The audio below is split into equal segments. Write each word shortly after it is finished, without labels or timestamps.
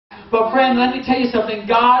But friend, let me tell you something.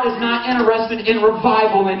 God is not interested in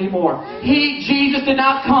revival anymore. Jesus did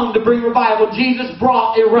not come to bring revival. Jesus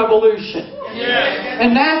brought a revolution.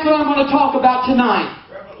 And that's what I'm going to talk about tonight.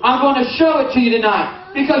 I'm going to show it to you tonight.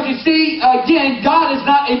 Because you see, again, God is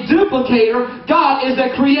not a duplicator. God is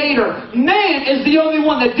a creator. Man is the only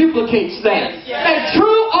one that duplicates things. A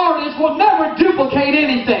true artist will never duplicate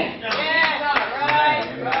anything.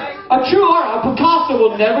 A true artist, a Picasso,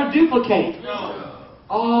 will never duplicate.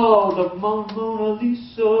 Oh, the Mona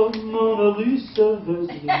Lisa, Mona Lisa.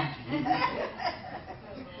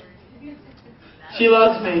 She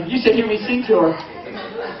loves me. You should hear me sing to her.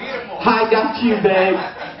 I got you, babe.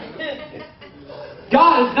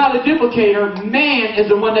 God is not a duplicator. Man is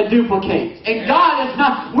the one that duplicates. And God is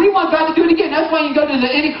not... We want God to do it again. That's why you go to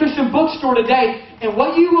any Christian bookstore today, and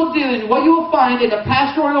what you will do and what you will find in the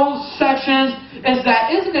pastoral sections is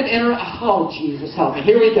that, isn't it interesting... Oh, Jesus, help me.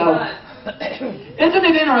 Here we go. Isn't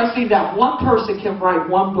it interesting that one person can write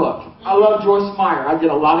one book? I love Joyce Meyer. I get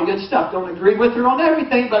a lot of good stuff. Don't agree with her on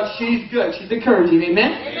everything, but she's good. She's encouraging.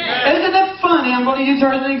 Amen? Isn't it funny? I'm going to use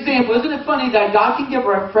her as an example. Isn't it funny that God can give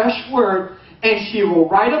her a fresh word and she will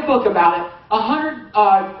write a book about it?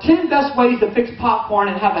 10 best ways to fix popcorn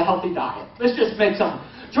and have a healthy diet. Let's just make something.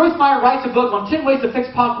 Joyce Meyer writes a book on 10 ways to fix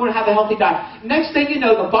popcorn and have a healthy diet. Next thing you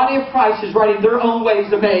know, the body of Christ is writing their own ways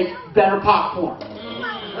to make better popcorn.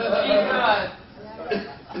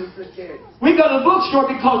 We go to the bookstore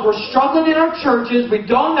because we're struggling in our churches. We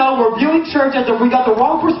don't know. We're viewing church as if we got the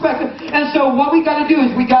wrong perspective. And so what we got to do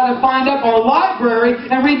is we got to find up our library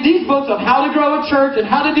and read these books on how to grow a church and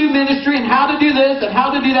how to do ministry and how to do this and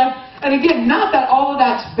how to do that. And again, not that all of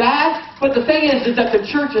that's bad, but the thing is that the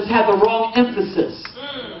church has had the wrong emphasis.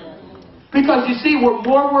 Because you see, we're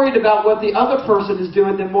more worried about what the other person is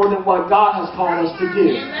doing than what God has called us to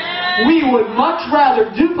do. We would much rather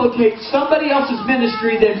duplicate somebody else's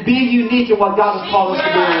ministry than be unique in what God has called us to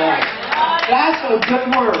do in life. That's a good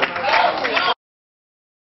word.